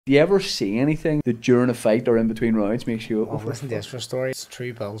Do you ever see anything that during a fight or in between rounds makes you... Oh, listen to this for a story. It's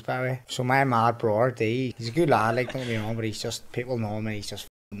true bills, Barry. So my mad brother, D, he's a good lad, like, don't get me wrong, but he's just, people know him and he's just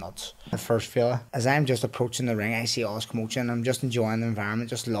nuts. The first fella, as I'm just approaching the ring, I see all this commotion. I'm just enjoying the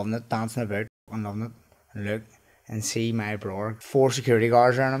environment, just loving it, dancing about, and loving it. And look, and see my brother, 4 security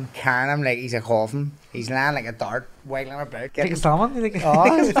guards around him, carrying him like he's a coffin. He's lying like a dart, wiggling about. Like a salmon?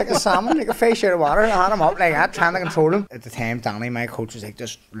 Oh, he's like a salmon, like a fish out of water. I had him up like that, trying to control him. At the time, Danny, my coach, was like,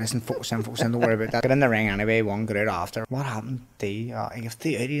 just listen, focus in, don't worry about that. Get in the ring anyway, one, get out after. What happened, D? If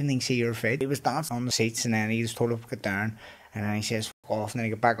D, I didn't think see your fight. He was dancing on the seats and then he was told to get down. And then he says, fuck off, and then he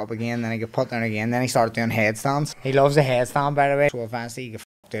got back up again, then he got put down again, then he started doing headstands. He loves the headstand, by the way. So eventually he got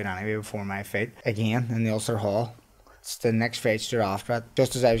fucked out anyway before my fight. Again, in the Ulster Hall. It's the next fight straight after that.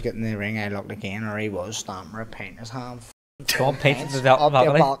 Just as I was getting in the ring, I looked again, or he was stamping a paint in his hand. Don't paint up the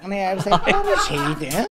balcony. I was like, what is he doing?